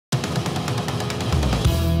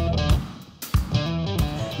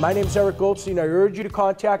My name's Eric Goldstein. I urge you to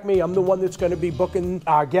contact me. I'm the one that's going to be booking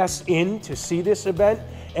our guests in to see this event.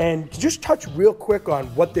 And just touch real quick on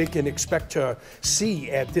what they can expect to see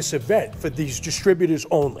at this event for these distributors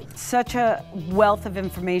only. Such a wealth of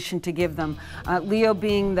information to give them. Leo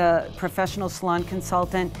being the professional salon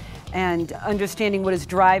consultant and understanding what is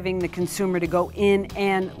driving the consumer to go in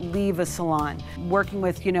and leave a salon. Working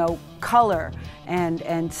with, color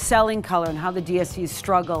and selling color and how the DSCs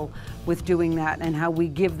struggle with doing that and how we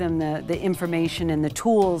give them the information and the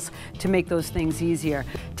tools to make those things easier.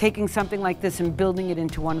 Taking something like this and building it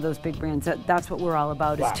into one of those big brands, that's what we're all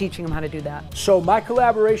about, is teaching them how to do that. So my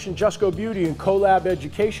collaboration, Jusco Beauty and Kolab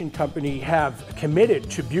Education Company, have committed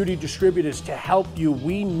to beauty distributors to help you.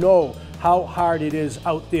 We know how hard it is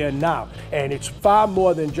out there now, and it's far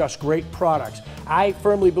more than just great products. I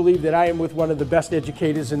firmly believe that I am with one of the best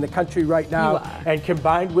educators in the country right now, and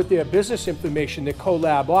combined with their business information that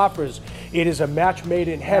Kolab offers, it is a match made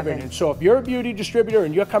in heaven. And so if you're a beauty distributor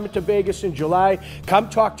and you're coming to Vegas in July, come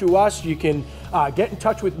talk to us. You can get in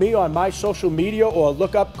touch with me on my social media or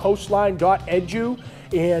look up coastline.edu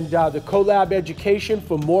and the Kolab Education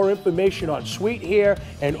for more information on sweet hair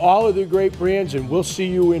and all of the great brands, and we'll see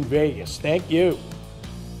you in Vegas. Thank you.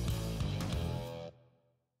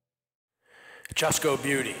 Jusco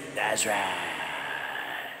Beauty, that's right.